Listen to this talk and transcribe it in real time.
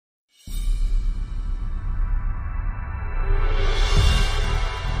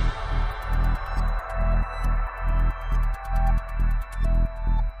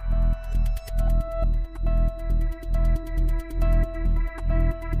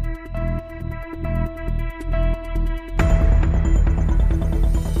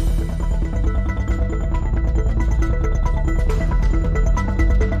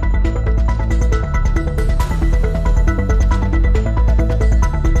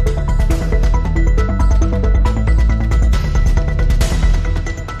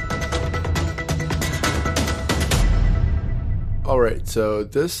So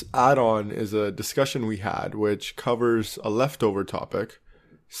this add-on is a discussion we had which covers a leftover topic,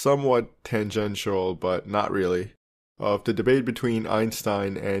 somewhat tangential but not really, of the debate between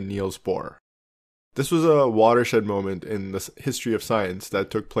Einstein and Niels Bohr. This was a watershed moment in the history of science that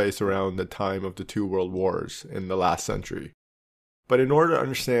took place around the time of the two world wars in the last century. But in order to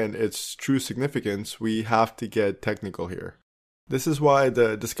understand its true significance, we have to get technical here. This is why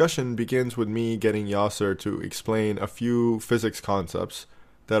the discussion begins with me getting Yasser to explain a few physics concepts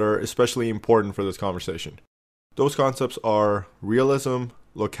that are especially important for this conversation. Those concepts are realism,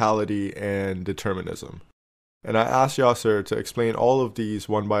 locality, and determinism. And I asked Yasser to explain all of these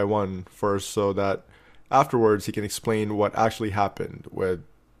one by one first so that afterwards he can explain what actually happened with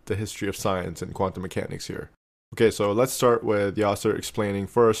the history of science and quantum mechanics here. Okay, so let's start with Yasser explaining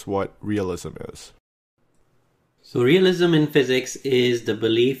first what realism is. So realism in physics is the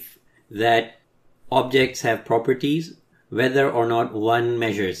belief that objects have properties, whether or not one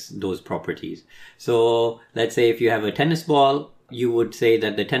measures those properties. So let's say if you have a tennis ball, you would say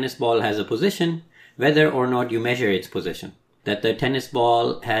that the tennis ball has a position, whether or not you measure its position. That the tennis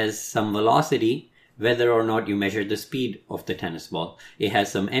ball has some velocity, whether or not you measure the speed of the tennis ball. It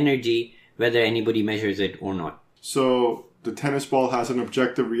has some energy, whether anybody measures it or not. So the tennis ball has an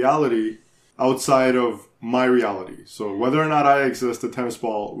objective reality outside of my reality. So whether or not I exist, the tennis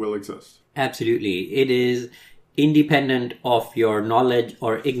ball will exist. Absolutely. It is independent of your knowledge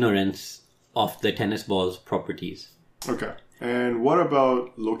or ignorance of the tennis ball's properties. Okay. And what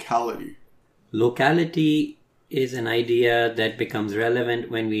about locality? Locality is an idea that becomes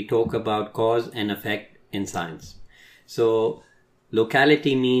relevant when we talk about cause and effect in science. So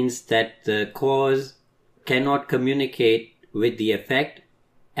locality means that the cause cannot communicate with the effect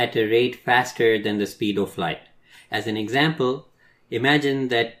at a rate faster than the speed of light. As an example, imagine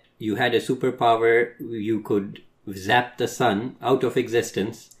that you had a superpower, you could zap the sun out of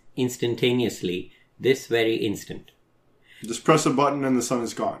existence instantaneously, this very instant. Just press a button and the sun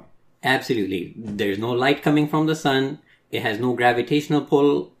is gone. Absolutely. There's no light coming from the sun. It has no gravitational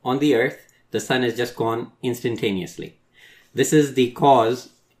pull on the earth. The sun is just gone instantaneously. This is the cause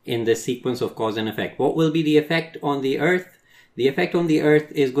in the sequence of cause and effect. What will be the effect on the earth? The effect on the earth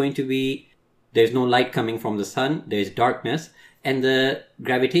is going to be there's no light coming from the sun. There's darkness. And the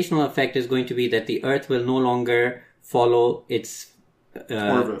gravitational effect is going to be that the earth will no longer follow its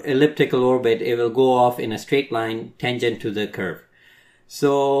elliptical orbit. It will go off in a straight line tangent to the curve.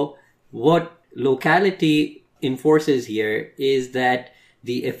 So what locality enforces here is that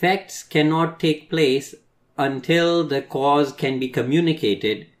the effects cannot take place until the cause can be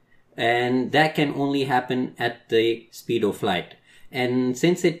communicated, and that can only happen at the speed of light. And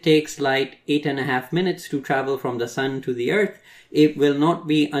since it takes light 8.5 minutes to travel from the sun to the earth, it will not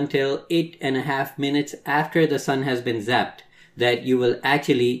be until 8.5 minutes after the sun has been zapped that you will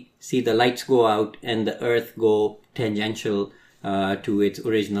actually see the lights go out and the earth go tangential to its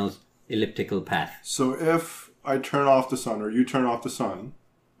original elliptical path. So if I turn off the sun, or you turn off the sun,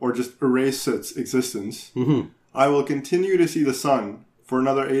 or just erase its existence, I will continue to see the sun for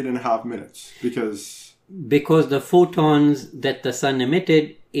another 8.5 minutes because the photons that the sun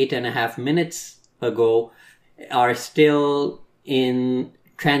emitted 8.5 minutes ago are still in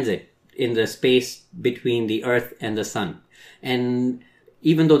transit in the space between the earth and the sun. And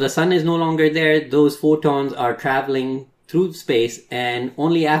even though the sun is no longer there, those photons are traveling through space, and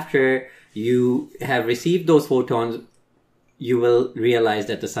only after you have received those photons, you will realize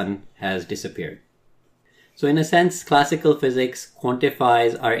that the sun has disappeared. So in a sense, classical physics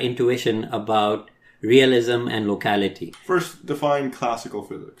quantifies our intuition about realism and locality. First, define classical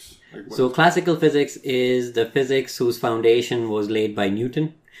physics. So classical physics is the physics whose foundation was laid by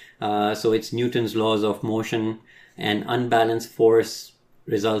Newton. So it's Newton's laws of motion, and unbalanced force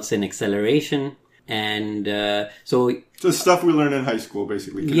results in acceleration. And so stuff we learn in high school,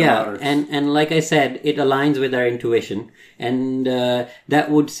 basically. Yeah, and like I said, it aligns with our intuition. And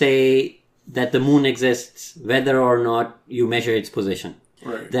that would say that the moon exists whether or not you measure its position.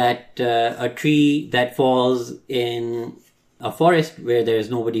 Right. That a tree that falls in a forest where there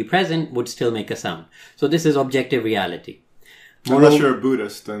is nobody present would still make a sound. So this is objective reality. Unless you're a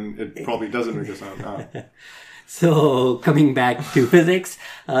Buddhist, then it probably doesn't make a sound. So coming back to physics,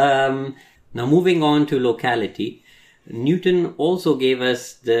 now moving on to locality, Newton also gave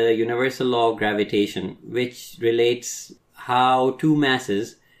us the universal law of gravitation, which relates how two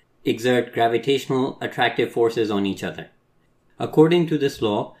masses exert gravitational attractive forces on each other. According to this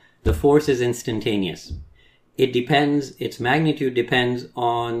law, the force is instantaneous. Its magnitude depends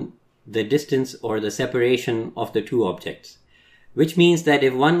on the distance or the separation of the two objects. which means that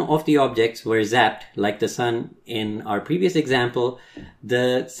if one of the objects were zapped, like the sun in our previous example,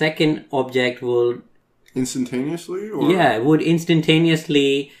 the second object will instantaneously, or would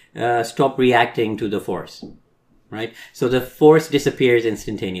instantaneously stop reacting to the force, right? So the force disappears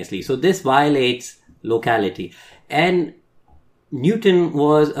instantaneously. So this violates locality, and Newton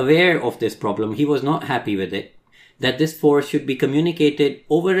was aware of this problem. He was not happy with it, that this force should be communicated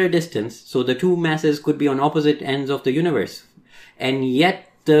over a distance, so the two masses could be on opposite ends of the universe, and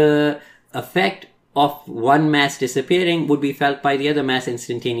yet the effect of one mass disappearing would be felt by the other mass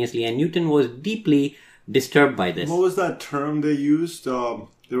instantaneously, and Newton was deeply disturbed by this. What was that term they used?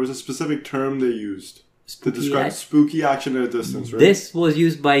 There was a specific term they used to describe spooky action at a distance, right? This was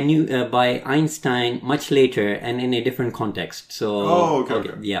used by Einstein much later and in a different context. So,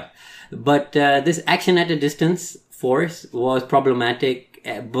 okay. Yeah. But this action at a distance force was problematic,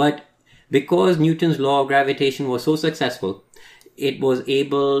 but because Newton's law of gravitation was so successful, it was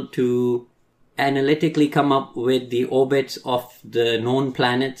able to analytically come up with the orbits of the known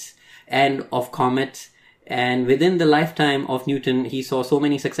planets and of comets. And within the lifetime of Newton, he saw so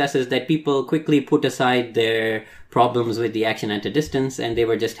many successes that people quickly put aside their problems with the action at a distance, and they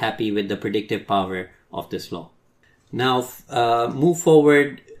were just happy with the predictive power of this law. Now, move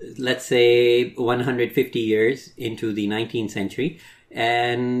forward, let's say 150 years into the 19th century,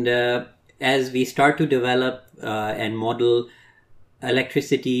 and as we start to develop and model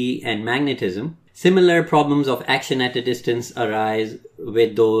electricity and magnetism, similar problems of action at a distance arise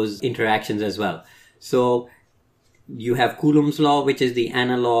with those interactions as well. So you have Coulomb's law, which is the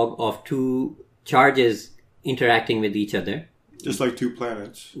analog of two charges interacting with each other. Just like two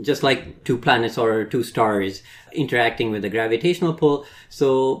planets. Just like two planets or two stars interacting with a gravitational pull.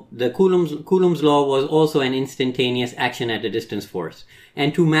 So the Coulomb's law was also an instantaneous action at a distance force.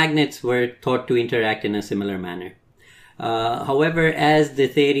 And two magnets were thought to interact in a similar manner. However, as the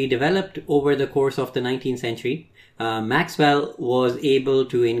theory developed over the course of the 19th century, Maxwell was able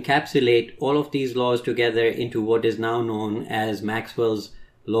to encapsulate all of these laws together into what is now known as Maxwell's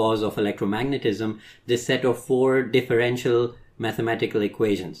laws of electromagnetism, this set of 4 differential mathematical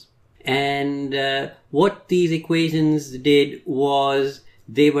equations. And what these equations did was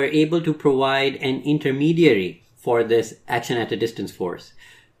they were able to provide an intermediary for this action at a distance force.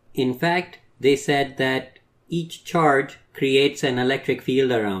 In fact, they said that each charge creates an electric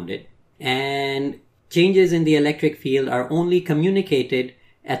field around it, and changes in the electric field are only communicated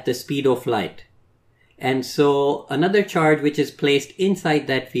at the speed of light. And so another charge which is placed inside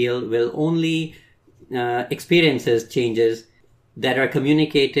that field will only experiences changes that are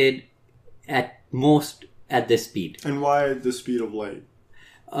communicated at most at this speed. And why the speed of light?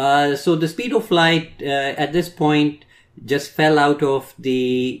 So the speed of light at this point just fell out of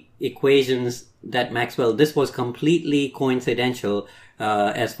the equations that Maxwell, this was completely coincidental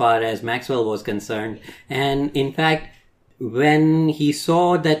as far as Maxwell was concerned. And in fact, when he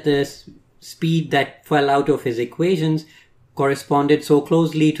saw that the speed that fell out of his equations corresponded so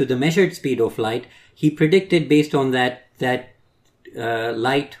closely to the measured speed of light, he predicted based on that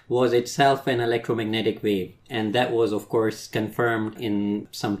light was itself an electromagnetic wave. And that was, of course, confirmed in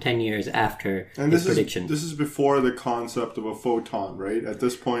some 10 years after his prediction. This is before the concept of a photon, right? At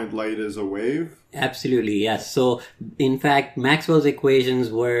this point, light is a wave? Absolutely, yes. So, in fact, Maxwell's equations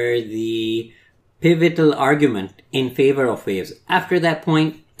were the pivotal argument in favor of waves. After that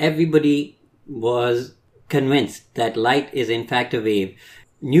point, everybody was convinced that light is in fact a wave.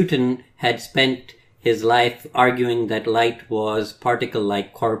 Newton had spent his life arguing that light was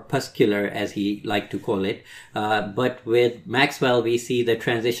particle-like, corpuscular as he liked to call it. But with Maxwell, we see the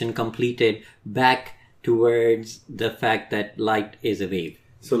transition completed back towards the fact that light is a wave.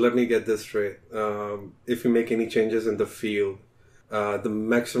 So let me get this straight. If you make any changes in the field, the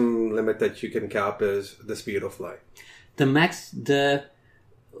maximum limit that you can cap is the speed of light.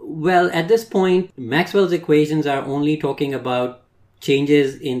 Well, at this point, Maxwell's equations are only talking about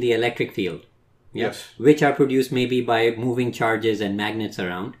changes in the electric field. Yes. Which are produced maybe by moving charges and magnets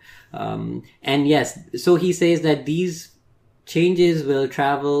around. And yes, so he says that these changes will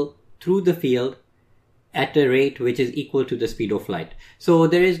travel through the field at a rate which is equal to the speed of light. So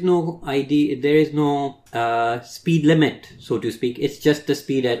there is no speed limit, so to speak. It's just the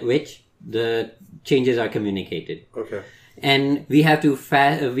speed at which the changes are communicated. Okay. And we have to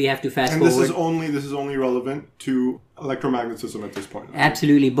fast forward. And this is only relevant to electromagnetism at this point.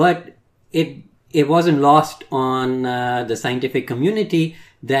 Absolutely, but it wasn't lost on the scientific community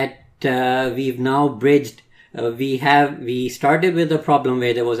that we've now bridged we started with a problem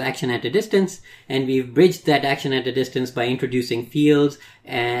where there was action at a distance, and we've bridged that action at a distance by introducing fields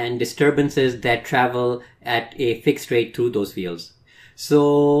and disturbances that travel at a fixed rate through those fields.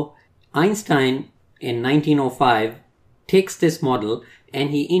 So Einstein in 1905 takes this model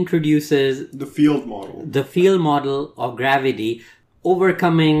and he introduces the field model of gravity,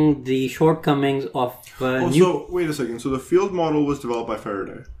 overcoming the shortcomings of So wait a second. So the field model was developed by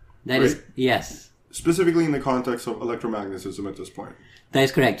Faraday. That is, yes. Specifically in the context of electromagnetism at this point. That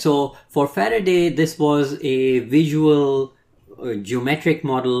is correct. So for Faraday, this was a visual geometric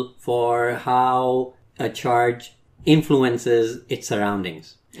model for how a charge influences its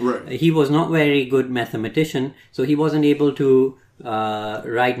surroundings. Right. He was not very good mathematician, so he wasn't able to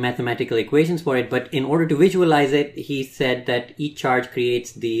write mathematical equations for it. But in order to visualize it, he said that each charge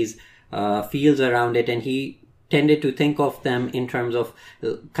creates these fields around it, and he tended to think of them in terms of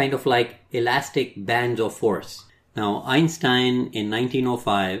kind of like elastic bands of force. Now, Einstein in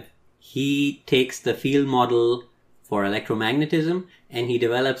 1905, he takes the field model for electromagnetism and he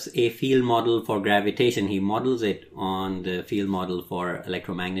develops a field model for gravitation. He models it on the field model for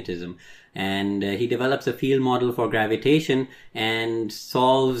electromagnetism, and he develops a field model for gravitation and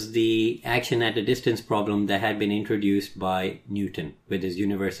solves the action at a distance problem that had been introduced by Newton with his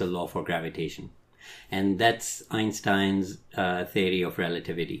universal law for gravitation. And that's Einstein's theory of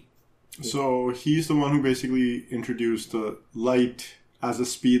relativity. So he's the one who basically introduced the light as a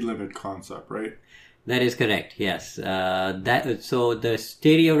speed limit concept, right? That is correct, yes. So the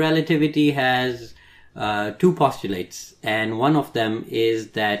theory of relativity has two postulates, and one of them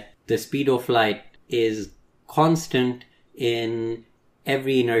is that the speed of light is constant in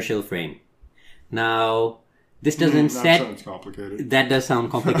every inertial frame. Now, this doesn't that sounds complicated. That does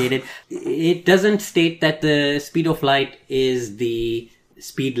sound complicated. It doesn't state that the speed of light is the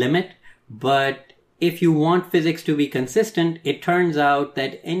speed limit, but if you want physics to be consistent, it turns out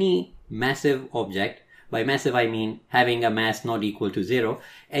that any massive object, by massive I mean having a mass not equal to 0,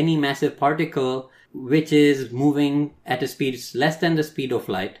 any massive particle which is moving at a speed less than the speed of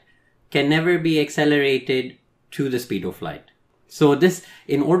light can never be accelerated to the speed of light. So this,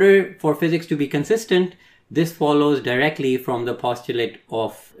 in order for physics to be consistent, this follows directly from the postulate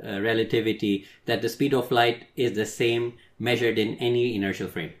of relativity that the speed of light is the same measured in any inertial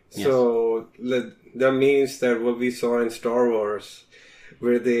frame. Yes. So that means that what we saw in Star Wars,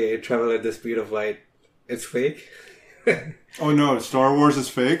 where they travel at the speed of light, it's fake? Oh no, Star Wars is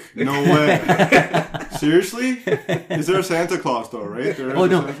fake? No way. Seriously? Is there a Santa Claus though, right? Oh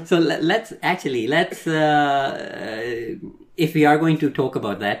no, so let's if we are going to talk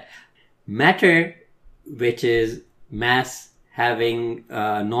about that, matter, which is mass having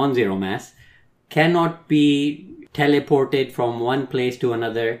non-zero mass, cannot be teleported from one place to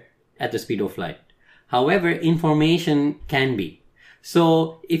another at the speed of light. However, information can be.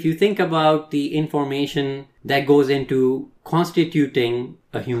 So if you think about the information that goes into constituting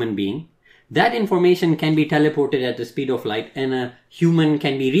a human being, that information can be teleported at the speed of light and a human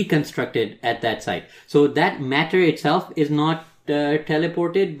can be reconstructed at that site. So that matter itself is not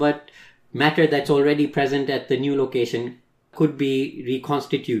teleported, but matter that's already present at the new location could be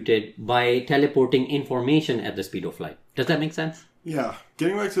reconstituted by teleporting information at the speed of light. Does that make sense? Yeah.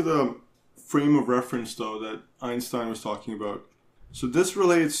 Getting back to the frame of reference, though, that Einstein was talking about. So this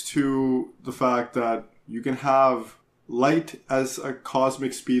relates to the fact that you can have light as a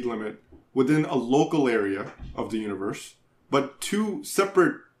cosmic speed limit within a local area of the universe, but two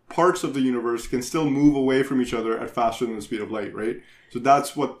separate parts of the universe can still move away from each other at faster than the speed of light, right? So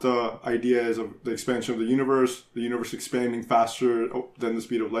that's what the idea is of the expansion of the universe expanding faster than the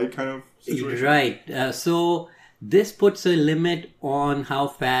speed of light kind of situation. Right. So this puts a limit on how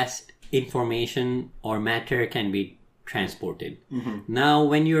fast information or matter can be transported. Mm-hmm. Now,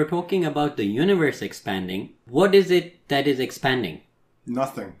 when you're talking about the universe expanding, what is it that is expanding?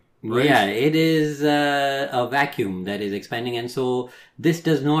 Nothing. Right? Yeah, it is a vacuum that is expanding, and so this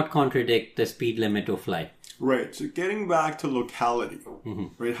does not contradict the speed limit of light. Right. So getting back to locality, mm-hmm.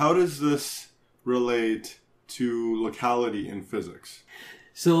 right? How does this relate to locality in physics?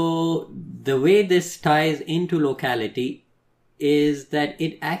 So the way this ties into locality is that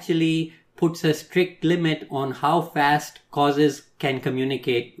it actually puts a strict limit on how fast causes can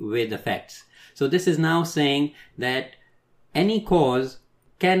communicate with effects. So this is now saying that any cause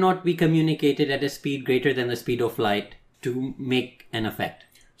cannot be communicated at a speed greater than the speed of light to make an effect.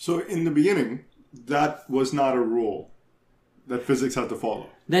 So in the beginning, that was not a rule that physics had to follow.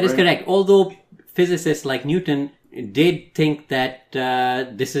 That is correct. Although physicists like Newton did think that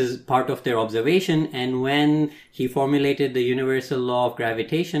this is part of their observation, and when he formulated the universal law of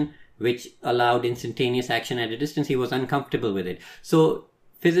gravitation, which allowed instantaneous action at a distance, he was uncomfortable with it. So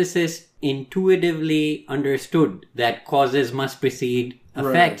physicists intuitively understood that causes must precede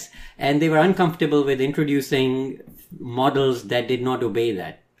effects, and they were uncomfortable with introducing models that did not obey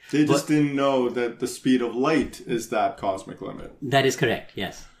that. They just didn't know that the speed of light is that cosmic limit. That is correct,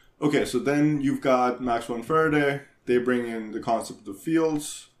 yes. Okay, so then you've got Maxwell and Faraday. They bring in the concept of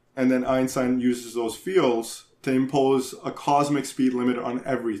fields, and then Einstein uses those fields to impose a cosmic speed limit on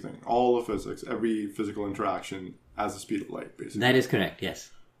everything, all of physics, every physical interaction as the speed of light, basically. That is correct,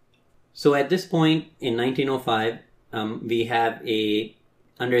 yes. So at this point in 1905, we have a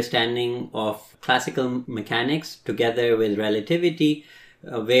understanding of classical mechanics together with relativity,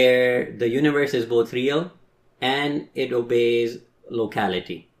 where the universe is both real and it obeys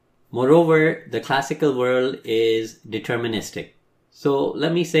locality. Moreover, the classical world is deterministic. So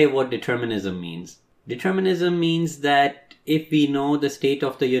let me say what determinism means. Determinism means that if we know the state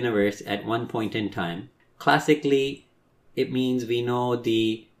of the universe at one point in time, classically it means we know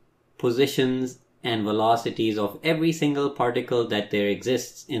the positions and velocities of every single particle that there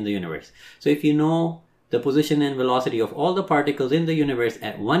exists in the universe. So if you know the position and velocity of all the particles in the universe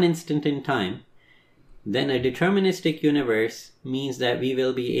at one instant in time, then a deterministic universe means that we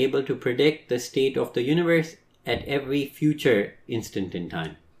will be able to predict the state of the universe at every future instant in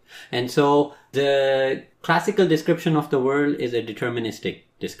time. And so the classical description of the world is a deterministic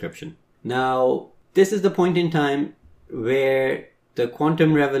description. Now, this is the point in time where the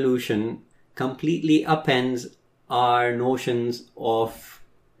quantum revolution completely upends our notions of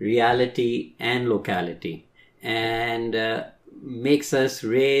reality and locality, and makes us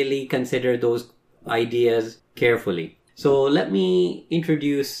really consider those ideas carefully. So let me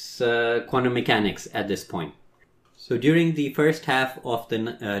introduce quantum mechanics at this point. So during the first half of the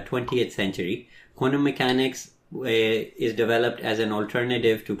 20th century, quantum mechanics is developed as an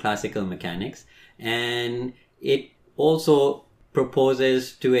alternative to classical mechanics, and it also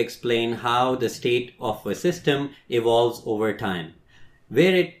proposes to explain how the state of a system evolves over time.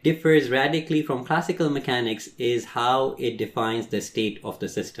 Where it differs radically from classical mechanics is how it defines the state of the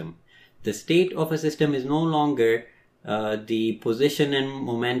system. The state of a system is no longer the position and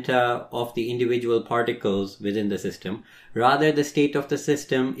momenta of the individual particles within the system. Rather, the state of the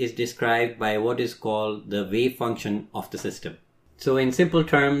system is described by what is called the wave function of the system. So in simple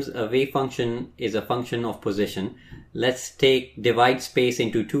terms, a wave function is a function of position. Let's divide space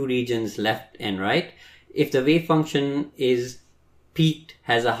into two regions, left and right. If the wave function is peaked,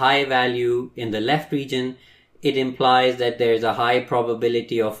 has a high value in the left region, it implies that there is a high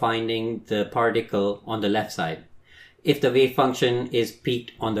probability of finding the particle on the left side. If the wave function is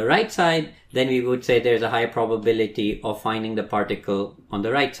peaked on the right side, then we would say there's a high probability of finding the particle on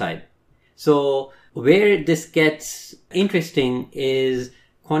the right side. So where this gets interesting is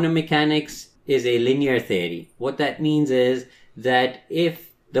quantum mechanics is a linear theory. What that means is that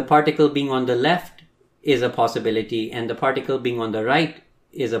if the particle being on the left is a possibility and the particle being on the right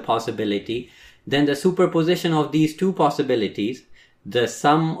is a possibility, then the superposition of these two possibilities, the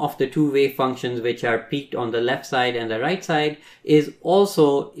sum of the two wave functions which are peaked on the left side and the right side, is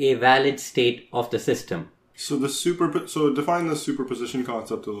also a valid state of the system. So define the superposition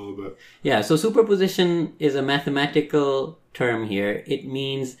concept a little bit. Yeah, so superposition is a mathematical term here. It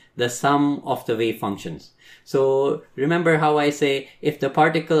means the sum of the wave functions. So remember how I say if the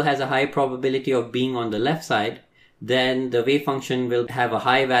particle has a high probability of being on the left side, then the wave function will have a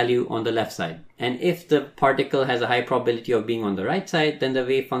high value on the left side. And if the particle has a high probability of being on the right side, then the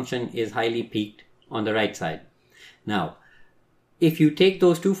wave function is highly peaked on the right side. Now, if you take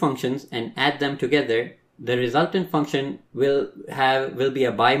those two functions and add them together, the resultant function will be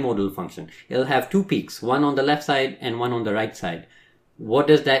a bimodal function. It'll have two peaks, one on the left side and one on the right side. What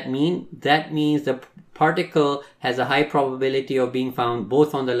does that mean? That means the particle has a high probability of being found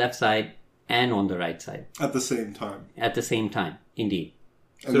both on the left side and on the right side. At the same time. At the same time, indeed.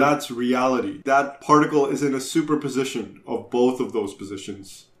 And that's reality. That particle is in a superposition of both of those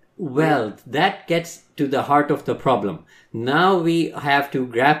positions. Well, that gets to the heart of the problem. Now we have to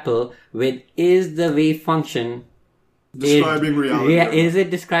grapple with, is the wave function describing reality? Is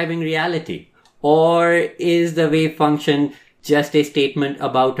it describing reality? Or is the wave function just a statement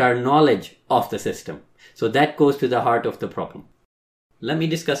about our knowledge of the system? So that goes to the heart of the problem. Let me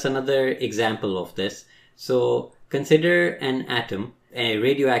discuss another example of this. So consider an atom, a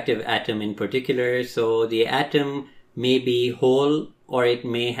radioactive atom in particular. So the atom may be whole or it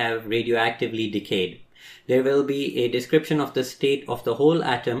may have radioactively decayed. There will be a description of the state of the whole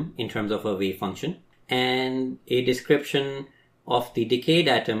atom in terms of a wave function and a description of the decayed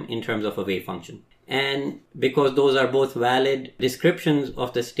atom in terms of a wave function. And because those are both valid descriptions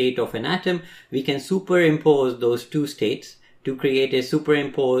of the state of an atom, we can superimpose those two states to create a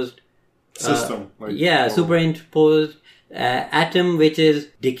superimposed system. Superimposed atom which is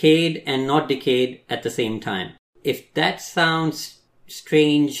decayed and not decayed at the same time. If that sounds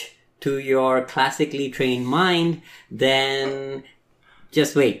strange to your classically trained mind, then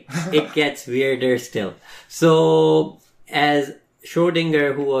just wait. It gets weirder still. So, as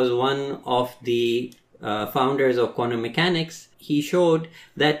Schrödinger, who was one of the founders of quantum mechanics, he showed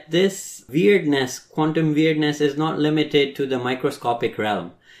that this weirdness, quantum weirdness, is not limited to the microscopic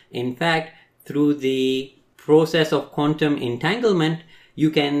realm. In fact, through the process of quantum entanglement, you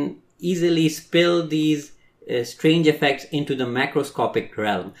can easily spill these strange effects into the macroscopic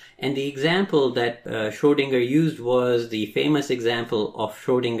realm. And the example that Schrödinger used was the famous example of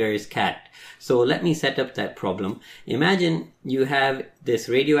Schrödinger's cat. So let me set up that problem. Imagine you have this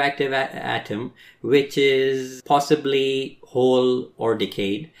radioactive atom which is possibly whole or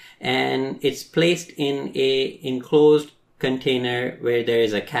decayed, and it's placed in a enclosed container where there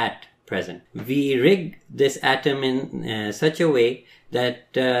is a cat present. We rig this atom in such a way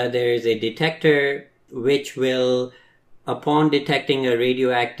that there is a detector which will, upon detecting a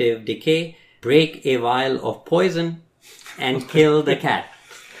radioactive decay, break a vial of poison and kill the cat.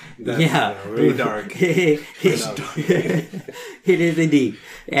 That's really dark. It is indeed.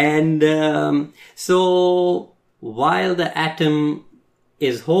 And so while the atom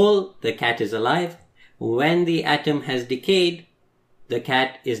is whole, the cat is alive. When the atom has decayed, the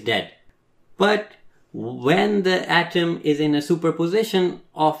cat is dead. But when the atom is in a superposition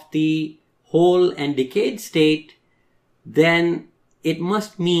of the whole and decayed state, then it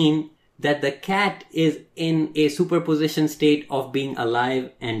must mean that the cat is in a superposition state of being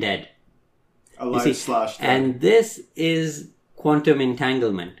alive and dead. Alive/dead. And this is quantum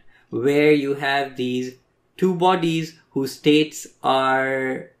entanglement, where you have these two bodies whose states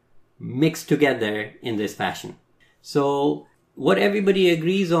are mixed together in this fashion. So what everybody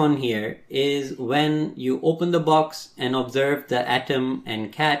agrees on here is when you open the box and observe the atom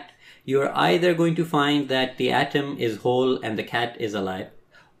and cat, you're either going to find that the atom is whole and the cat is alive,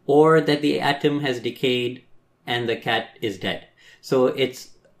 or that the atom has decayed and the cat is dead. So it's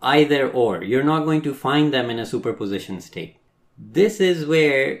either or. You're not going to find them in a superposition state. This is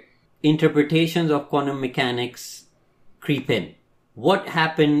where interpretations of quantum mechanics creep in. What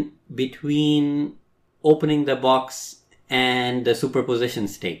happened between opening the box and the superposition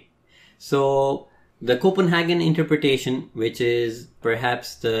state? So the Copenhagen interpretation, which is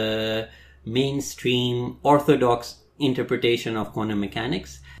perhaps the mainstream orthodox interpretation of quantum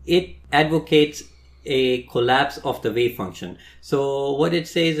mechanics, it advocates a collapse of the wave function. So what it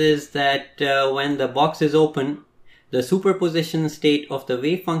says is that when the box is open, the superposition state of the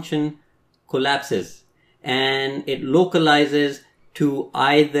wave function collapses and it localizes to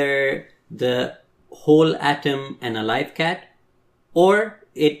either the whole atom and a live cat, or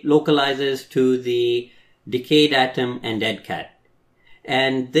it localizes to the decayed atom and dead cat.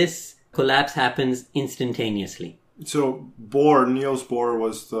 And this collapse happens instantaneously. So Niels Bohr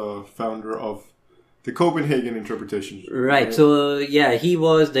was the founder of the Copenhagen interpretation. Right. So yeah, he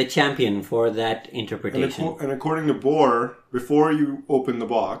was the champion for that interpretation. And according to Bohr, before you open the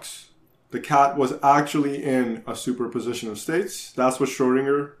box, the cat was actually in a superposition of states. That's what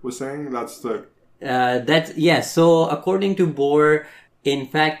Schrödinger was saying. So according to Bohr, in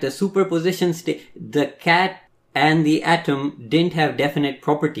fact, the superposition state, the cat and the atom didn't have definite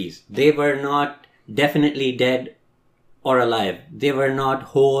properties. They were not definitely dead or alive. They were not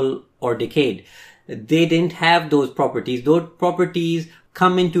whole or decayed. They didn't have those properties. Those properties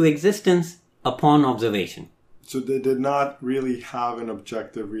come into existence upon observation. So they did not really have an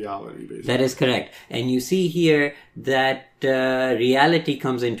objective reality, basically. That is correct. And you see here that reality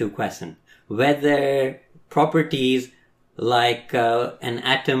comes into question. Whether properties like an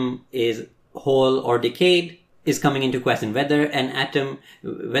atom is whole or decayed is coming into question. Whether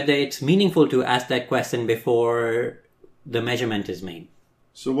it's meaningful to ask that question before the measurement is made.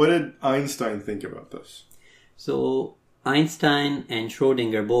 So what did Einstein think about this? So Einstein and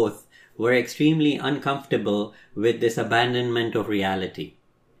Schrödinger both were extremely uncomfortable with this abandonment of reality.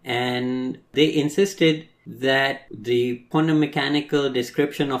 And they insisted that the quantum mechanical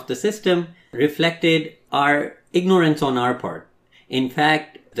description of the system reflected our ignorance on our part. In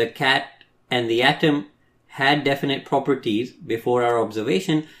fact, the cat and the atom had definite properties before our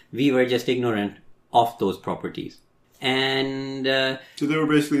observation. We were just ignorant of those properties. And so they were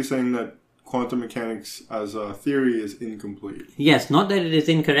basically saying that quantum mechanics as a theory is incomplete. Yes, not that it is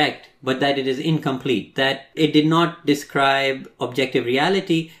incorrect, but that it is incomplete. That it did not describe objective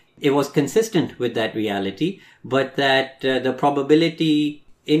reality. It was consistent with that reality, but that the probability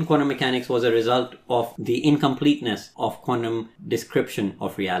in quantum mechanics was a result of the incompleteness of quantum description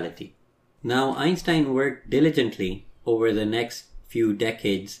of reality. Now, Einstein worked diligently over the next few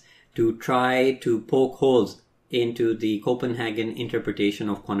decades to try to poke holes into the Copenhagen interpretation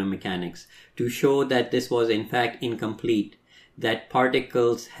of quantum mechanics, to show that this was in fact incomplete, that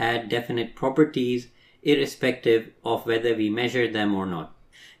particles had definite properties irrespective of whether we measured them or not.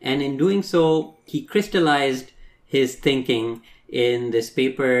 And in doing so, he crystallized his thinking in this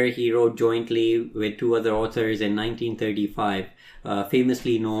paper he wrote jointly with two other authors in 1935,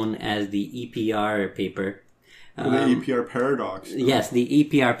 famously known as the EPR paper. The EPR paradox. Yes, the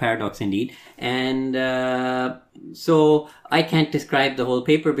EPR paradox indeed. And so I can't describe the whole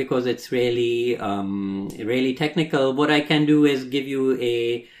paper because it's really technical. What I can do is give you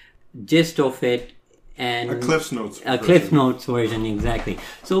a gist of it. And a Cliff's Notes version. A Cliff Notes version, exactly.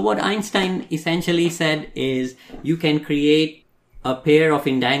 So what Einstein essentially said is you can create a pair of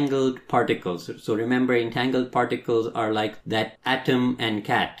entangled particles. So remember, entangled particles are like that atom and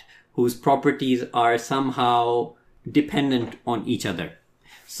cat, whose properties are somehow dependent on each other.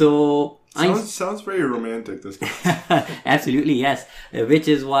 So sounds very romantic, this guy. Absolutely, yes. Which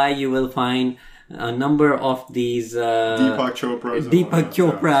is why you will find a number of these Deepak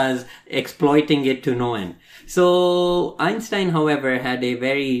Chopras exploiting it to no end. So Einstein, however, had a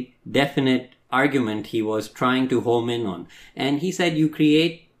very definite argument he was trying to home in on. And he said you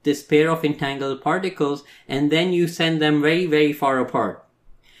create this pair of entangled particles and then you send them very, very far apart.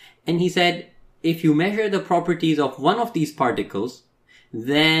 And he said, if you measure the properties of one of these particles,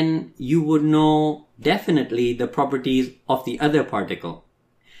 then you would know definitely the properties of the other particle.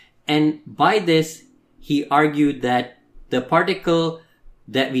 And by this, he argued that the particle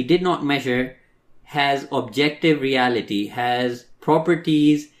that we did not measure has objective reality, has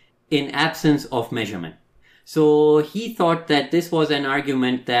properties in absence of measurement. So he thought that this was an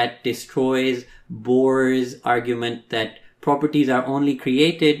argument that destroys Bohr's argument that properties are only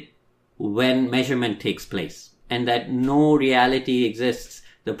created when measurement takes place, and that no reality exists.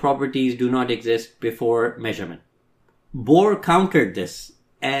 The properties do not exist before measurement. Bohr countered this,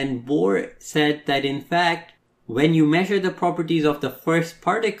 and Bohr said that in fact, when you measure the properties of the first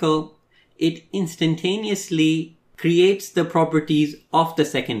particle, it instantaneously creates the properties of the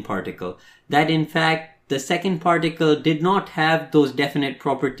second particle. That in fact, the second particle did not have those definite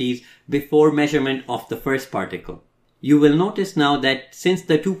properties before measurement of the first particle. You will notice now that since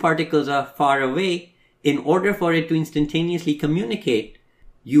the two particles are far away, in order for it to instantaneously communicate,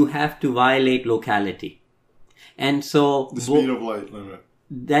 you have to violate locality. And so the speed of light limit.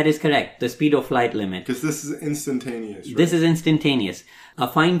 That is correct, the speed of light limit. Because this is instantaneous, right? This is instantaneous. A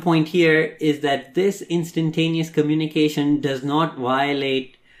fine point here is that this instantaneous communication does not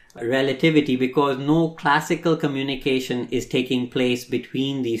violate relativity because no classical communication is taking place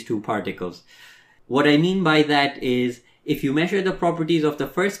between these two particles. What I mean by that is, if you measure the properties of the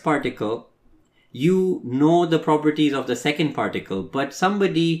first particle, you know the properties of the second particle, but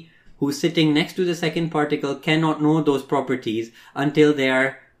somebody who's sitting next to the second particle cannot know those properties until they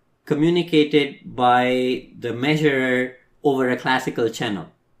are communicated by the measurer over a classical channel.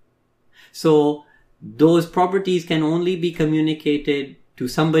 So those properties can only be communicated to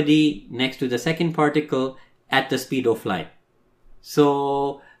somebody next to the second particle at the speed of light.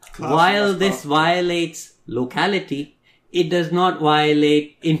 So while this violates locality, it does not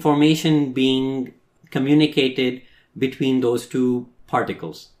violate information being communicated between those two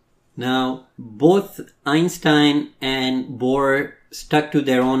particles. Now, both Einstein and Bohr stuck to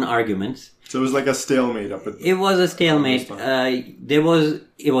their own arguments. So it was like a stalemate It was a stalemate.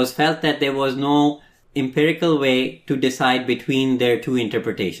 It was felt that there was no empirical way to decide between their two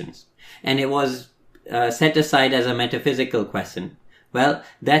interpretations. And it was set aside as a metaphysical question. Well,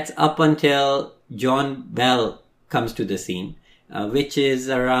 that's up until John Bell comes to the scene, which is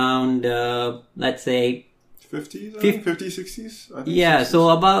around, let's say, 50s, 60s? Yeah, 60s. So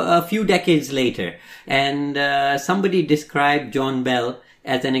about a few decades later. And somebody described John Bell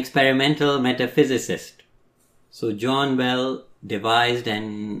as an experimental metaphysicist. So John Bell devised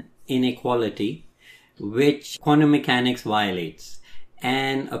an inequality which quantum mechanics violates.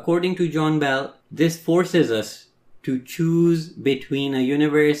 And according to John Bell, this forces us to choose between a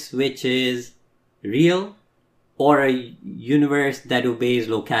universe which is real or a universe that obeys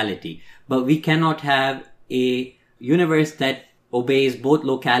locality. But we cannot have a universe that obeys both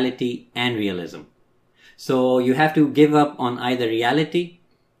locality and realism. So you have to give up on either reality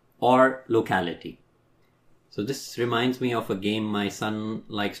or locality. So this reminds me of a game my son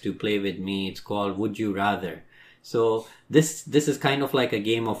likes to play with me. It's called Would You Rather. So this is kind of like a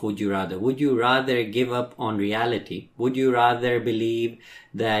game of would you rather. Would you rather give up on reality? Would you rather believe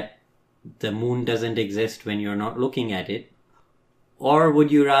that the moon doesn't exist when you're not looking at it? Or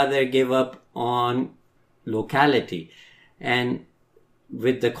would you rather give up on locality? And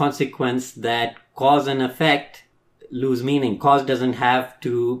with the consequence that cause and effect lose meaning. Cause doesn't have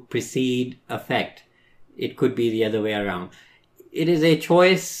to precede effect. It could be the other way around. It is a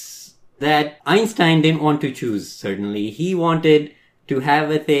choice that Einstein didn't want to choose, certainly. He wanted to have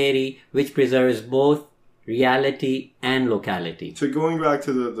a theory which preserves both reality and locality. So going back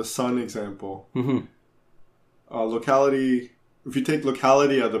to the sun example, locality, if you take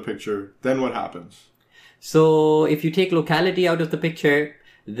locality out of the picture, then what happens? So if you take locality out of the picture,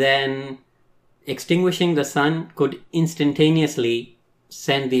 then extinguishing the sun could instantaneously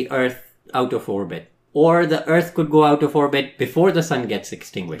send the Earth out of orbit. Or the Earth could go out of orbit before the sun gets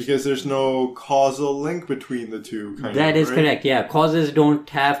extinguished. Because there's no causal link between the two. That is correct, yeah. Causes don't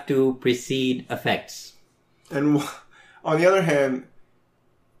have to precede effects. And on the other hand,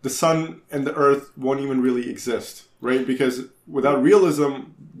 the sun and the Earth won't even really exist, right? Because without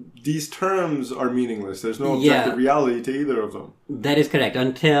realism, these terms are meaningless. There's no objective reality to either of them. That is correct,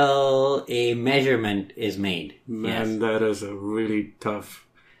 until a measurement is made. Man, that is a really tough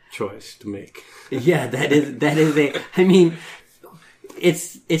choice to make. Yeah, that is I mean,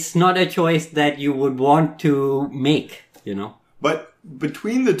 it's not a choice that you would want to make, you know. But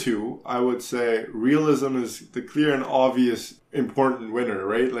between the two, I would say realism is the clear and obvious important winner,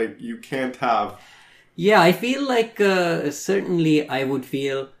 right? Like, you can't have... Yeah, I feel like certainly I would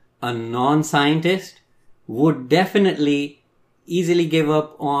feel a non-scientist would definitely easily give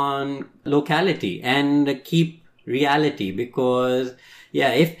up on locality and keep reality, because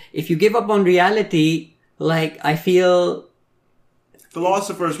if you give up on reality, like, I feel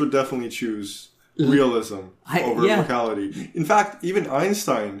philosophers would definitely choose realism over locality. In fact, even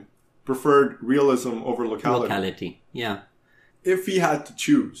Einstein preferred realism over locality. Yeah. If he had to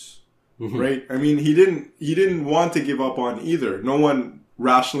choose, right? I mean, he didn't want to give up on either. No one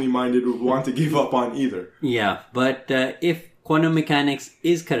rationally minded would want to give up on either. Yeah, but if quantum mechanics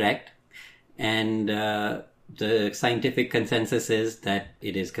is correct, and the scientific consensus is that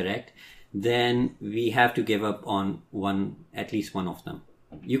it is correct, then we have to give up on at least one of them.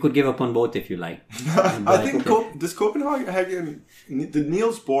 You could give up on both if you like. I think does Copenhagen, did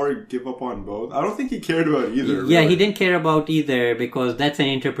Niels Bohr give up on both? I don't think he cared about either. Yeah, really. He didn't care about either, because that's an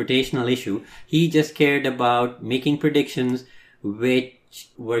interpretational issue. He just cared about making predictions which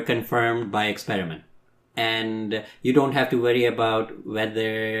were confirmed by experiment. And you don't have to worry about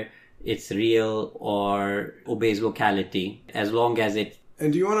whether it's real or obeys locality, as long as it...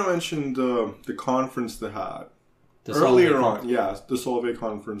 And do you want to mention the conference they had? Earlier on, yes, the Solvay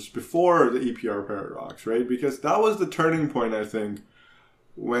conference, before the EPR paradox, right? Because that was the turning point, I think,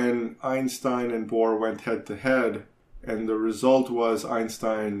 when Einstein and Bohr went head-to-head, and the result was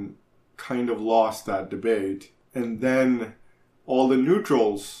Einstein kind of lost that debate. And then all the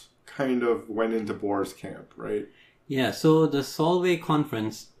neutrals kind of went into Bohr's camp, right? Yeah, so the Solvay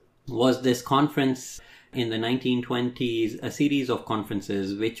conference was this conference in the 1920s, a series of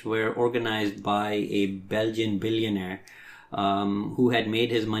conferences which were organized by a Belgian billionaire who had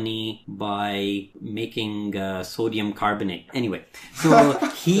made his money by making sodium carbonate. Anyway, so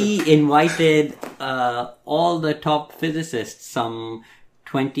he invited all the top physicists, some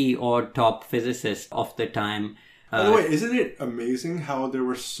 20 odd top physicists of the time. By the way, isn't it amazing how there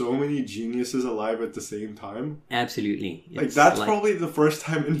were so many geniuses alive at the same time? Absolutely. Like, that's probably the first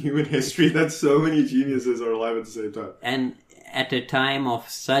time in human history that so many geniuses are alive at the same time. And at a time of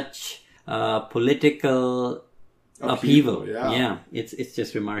such political upheaval. Yeah. It's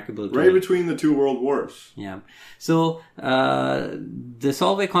just remarkable. Right between the two world wars. Yeah. So the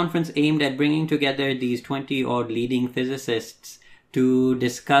Solvay conference aimed at bringing together these 20 odd leading physicists to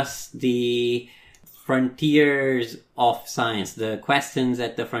discuss the frontiers of science, the questions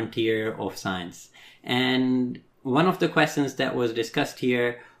at the frontier of science. And one of the questions that was discussed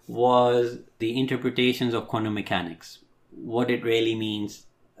here was the interpretations of quantum mechanics, what it really means,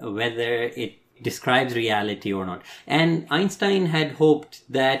 whether it describes reality or not. And Einstein had hoped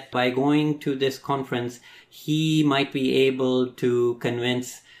that by going to this conference, he might be able to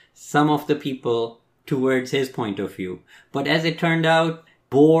convince some of the people towards his point of view. But as it turned out,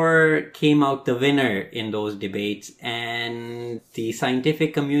 Bohr came out the winner in those debates, and the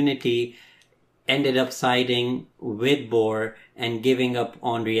scientific community ended up siding with Bohr and giving up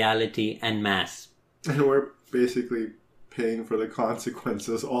on reality and mass. And we're basically paying for the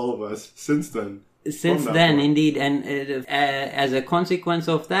consequences, all of us, since then. Since then, indeed. And as a consequence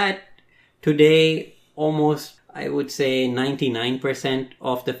of that, today, almost, I would say 99%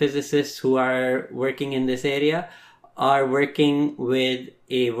 of the physicists who are working in this area are working with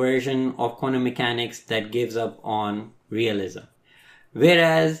a version of quantum mechanics that gives up on realism.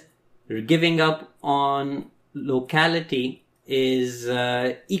 Whereas giving up on locality is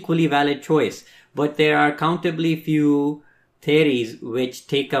equally valid choice. But there are countably few theories which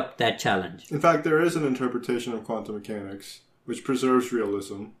take up that challenge. In fact, there is an interpretation of quantum mechanics which preserves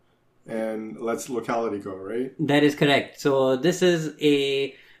realism and lets locality go, right? That is correct. So this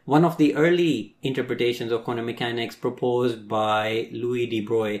is one of the early interpretations of quantum mechanics proposed by Louis de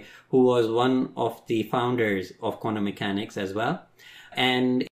Broglie, who was one of the founders of quantum mechanics as well.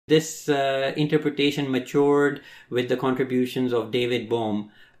 And this interpretation matured with the contributions of David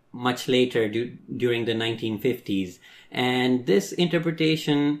Bohm much later during the 1950s. And this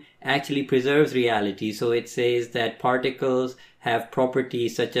interpretation actually preserves reality. So it says that particles have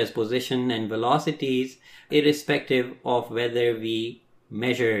properties such as position and velocities, irrespective of whether we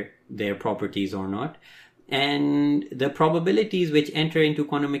measure their properties or not. And the probabilities which enter into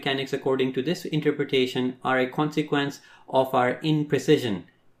quantum mechanics according to this interpretation are a consequence of our imprecision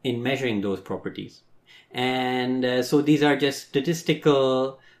in measuring those properties. And so these are just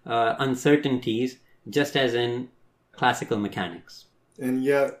statistical uncertainties, just as in classical mechanics. And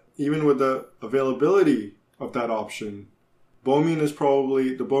yet, even with the availability of that option, the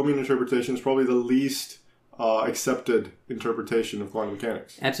Bohmian interpretation is probably the least accepted interpretation of quantum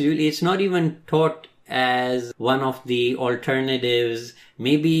mechanics. Absolutely. It's not even taught as one of the alternatives.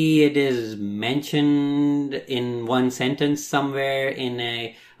 Maybe it is mentioned in one sentence somewhere in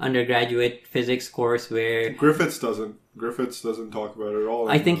a undergraduate physics course where... Griffiths doesn't talk about it at all.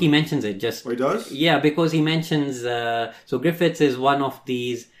 I think he mentions it just... Oh, he does? Yeah, because he mentions... so Griffiths is one of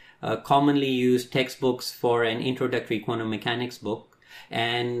these commonly used textbooks for an introductory quantum mechanics book.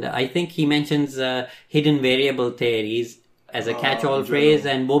 And I think he mentions hidden variable theories as a catch-all phrase,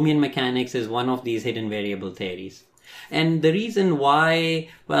 and Bohmian mechanics is one of these hidden variable theories. And the reason why,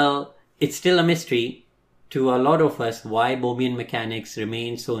 well, it's still a mystery to a lot of us why Bohmian mechanics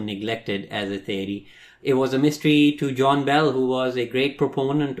remains so neglected as a theory. It was a mystery to John Bell, who was a great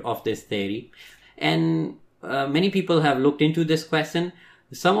proponent of this theory. And many people have looked into this question.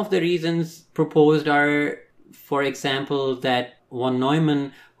 Some of the reasons proposed are, for example, that von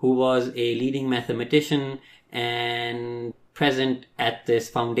Neumann, who was a leading mathematician and present at this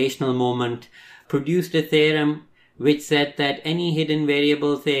foundational moment, produced a theorem which said that any hidden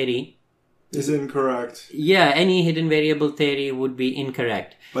variable theory is incorrect. Yeah, any hidden variable theory would be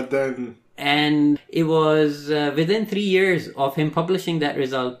incorrect. But then... And it was within 3 years of him publishing that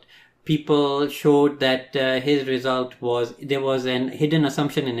result, people showed that his result there was an hidden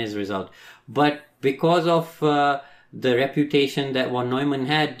assumption in his result. But because of the reputation that von Neumann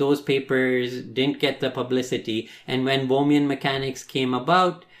had, those papers didn't get the publicity. And when Bohmian mechanics came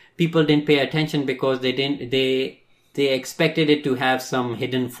about, people didn't pay attention because they expected it to have some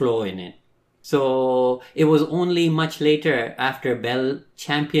hidden flaw in it. So it was only much later, after Bell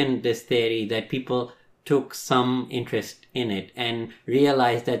championed this theory, that people took some interest in it and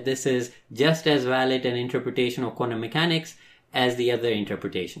realized that this is just as valid an interpretation of quantum mechanics as the other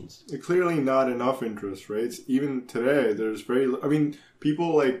interpretations. Clearly not enough interest, right? Even today, there's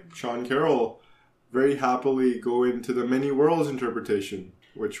people like Sean Carroll very happily go into the many worlds interpretation,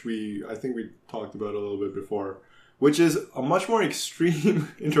 which I think we talked about a little bit before, which is a much more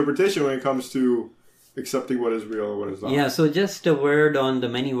extreme interpretation when it comes to accepting what is real and what is not. Yeah, so just a word on the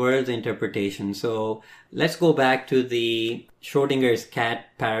many worlds interpretation. So let's go back to the Schrodinger's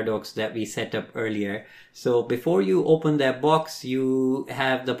cat paradox that we set up earlier. So before you open that box, you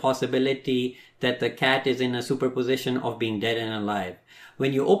have the possibility that the cat is in a superposition of being dead and alive.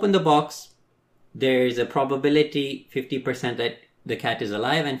 When you open the box, there is a probability 50% that the cat is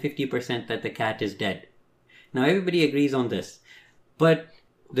alive and 50% that the cat is dead. Now everybody agrees on this. But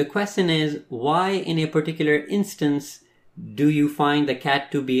the question is, why in a particular instance do you find the cat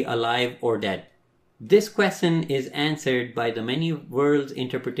to be alive or dead? This question is answered by the many worlds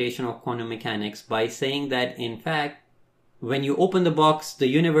interpretation of quantum mechanics by saying that, in fact, when you open the box, the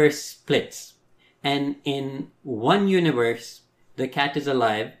universe splits. And in one universe, the cat is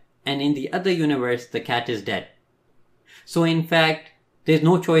alive, and in the other universe, the cat is dead. So in fact, there's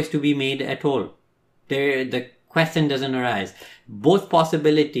no choice to be made at all. The question doesn't arise. Both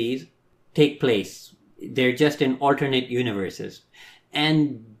possibilities take place. They're just in alternate universes.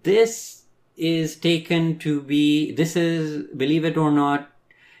 And this is taken to be, believe it or not,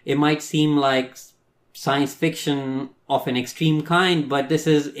 it might seem like science fiction of an extreme kind, but this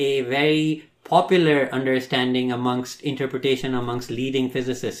is a very popular understanding amongst interpretation amongst leading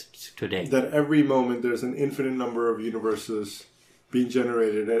physicists today. That every moment there's an infinite number of universes being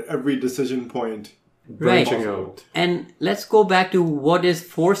generated at every decision point. Branching out. And let's go back to what is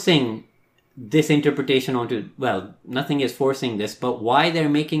forcing this interpretation onto, well, nothing is forcing this, but why they're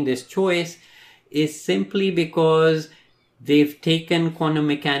making this choice is simply because they've taken quantum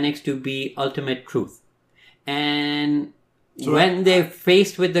mechanics to be ultimate truth. And when they're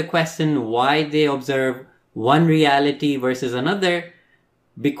faced with the question why they observe one reality versus another,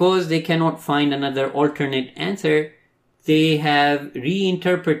 because they cannot find another alternate answer, they have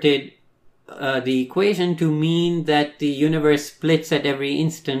reinterpreted the equation to mean that the universe splits at every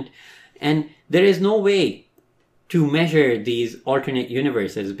instant, and there is no way to measure these alternate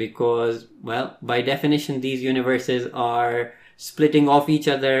universes because, well, by definition, these universes are splitting off each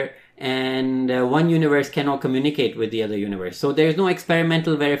other, and one universe cannot communicate with the other universe. So there is no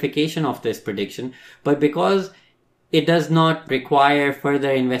experimental verification of this prediction, but because it does not require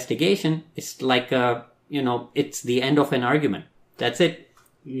further investigation, it's like it's the end of an argument. That's it.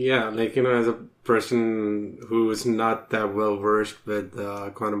 Yeah, as a person who's not that well versed with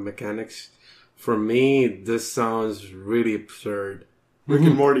quantum mechanics, for me, this sounds really absurd. Rick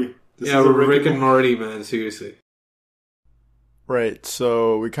and Morty. Rick and Morty, man, seriously. Right,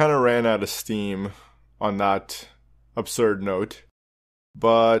 so we kind of ran out of steam on that absurd note.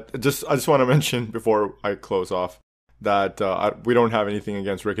 But I just want to mention before I close off that we don't have anything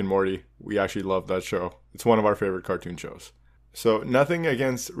against Rick and Morty. We actually love that show. It's one of our favorite cartoon shows. So nothing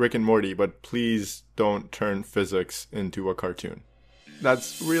against Rick and Morty, but please don't turn physics into a cartoon.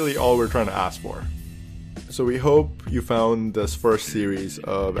 That's really all we're trying to ask for. So we hope you found this first series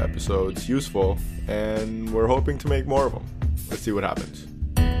of episodes useful, and we're hoping to make more of them. Let's see what happens.